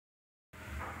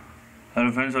Hello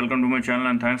friends, welcome to my channel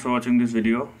and thanks for watching this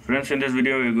video. Friends, in this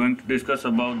video we are going to discuss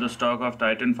about the stock of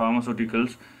Titan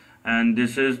Pharmaceuticals, and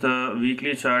this is the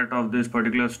weekly chart of this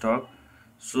particular stock.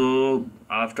 So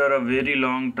after a very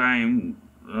long time,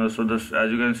 as you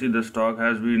can see, the stock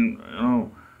has been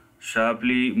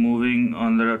sharply moving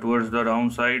on the towards the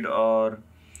downside, or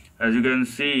as you can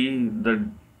see, the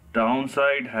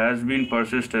downside has been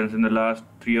persistent in the last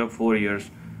 3 or 4 years.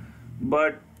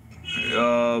 But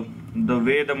the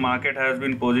way the market has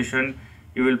been positioned,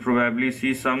 you will probably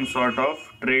see some sort of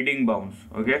trading bounce.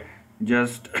 Okay,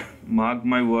 just mark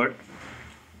my word.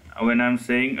 When I'm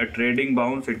saying a trading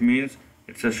bounce, it means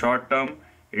it's a short term,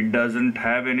 it doesn't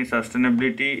have any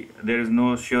sustainability, there is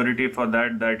no surety for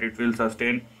that it will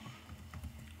sustain.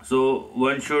 So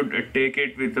one should take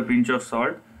it with a pinch of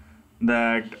salt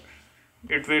that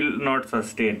it will not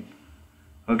sustain.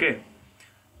 Okay,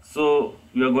 so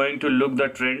we are going to look the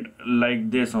trend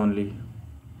like this only.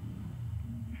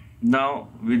 Now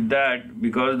with that,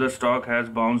 because the stock has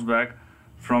bounced back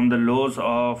from the lows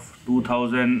of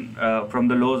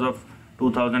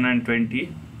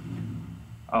 2020,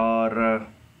 or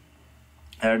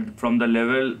from the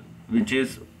level which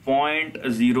is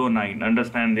 0.09,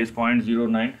 understand this,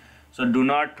 0.09. so do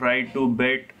not try to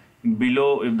bet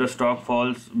below. If the stock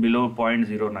falls below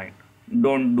 0.09,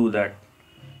 don't do that.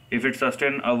 If it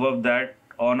sustains above that,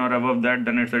 on or above that,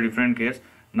 then it's a different case.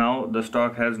 Now the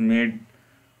stock has made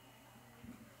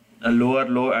a lower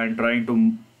low and trying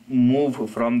to move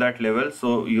from that level,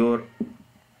 so your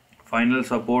final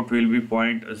support will be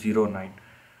 0.09.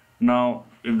 now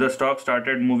if the stock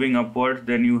started moving upwards,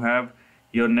 then you have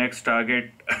your next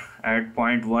target at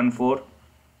 0.14,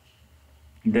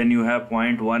 then you have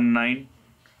 0.19,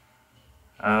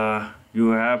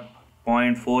 you have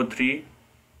 0.43,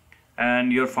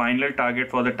 and your final target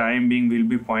for the time being will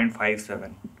be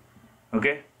 0.57.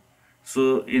 okay,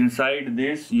 so inside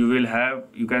this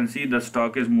you can see the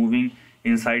stock is moving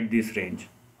inside this range,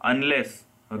 unless,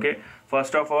 okay,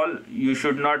 first of all, you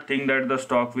should not think that the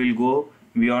stock will go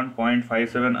beyond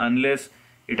 0.57 unless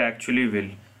it actually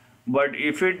will. But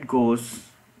if it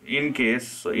goes, in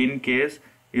case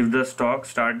if the stock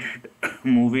started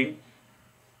moving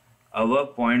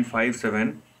above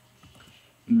 0.57,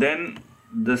 then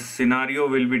the scenario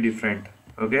will be different.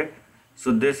 Okay,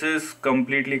 so this is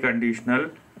completely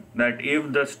conditional, that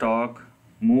if the stock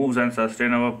moves and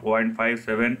sustain above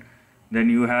 0.57, then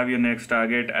you have your next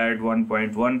target at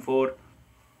 1.14,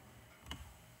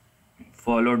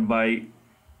 followed by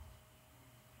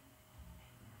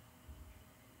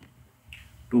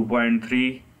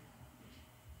 2.3,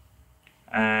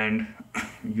 and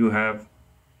you have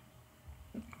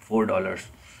 $4.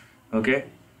 okay,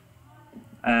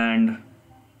 and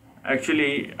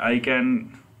actually I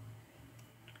can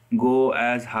go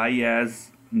as high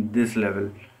as this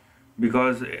level,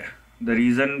 because the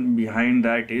reason behind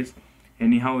that is,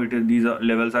 anyhow, these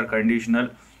levels are conditional,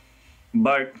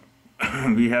 but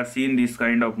we have seen these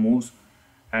kind of moves,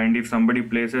 and if somebody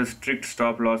places strict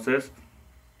stop losses,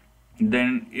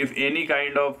 then if any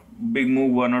kind of big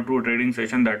move, 1 or 2 trading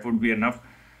session, that would be enough,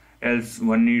 else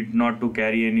one need not to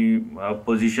carry any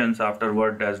positions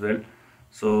afterward as well.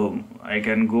 So I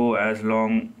can go as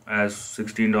long as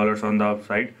 $16 on the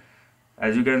upside.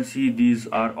 As you can see, these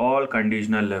are all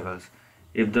conditional levels.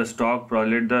 If the stock for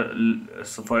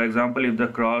example, if the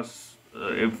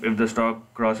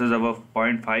stock crosses above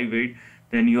 0.58,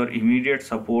 then your immediate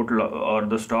support or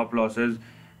the stop losses,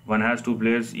 one has to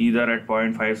place either at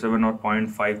 0.57 or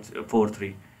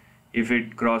 0.543. if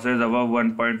it crosses above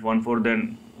 1.14,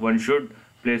 then one should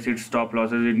place its stop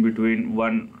losses in between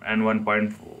 1 and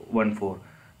 1.14.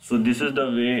 so this is the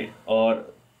way, or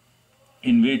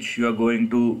in which you are going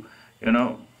to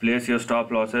place your stop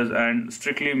losses and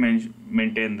strictly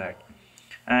maintain that,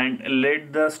 and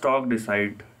let the stock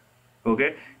decide.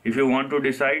 Okay, if you want to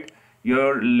decide,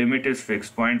 your limit is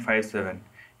fixed 0.57.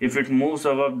 if it moves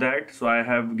above that, so I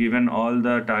have given all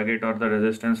the target or the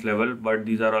resistance level, but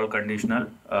these are all conditional.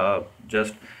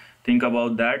 Just think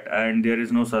about that, and there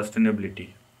is no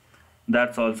sustainability.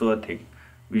 That's also a thing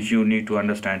which you need to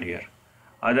understand here.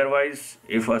 Otherwise,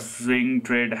 if a swing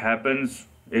trade happens,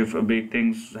 if big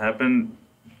things happen,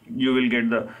 you will get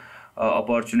the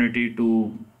opportunity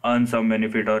to earn some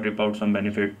benefit or rip out some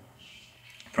benefit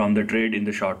from the trade in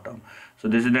the short term. So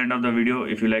this is the end of the video.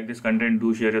 If you like this content,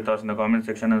 do share your thoughts in the comment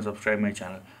section and subscribe my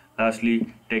channel.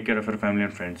 Lastly, take care of your family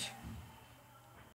and friends.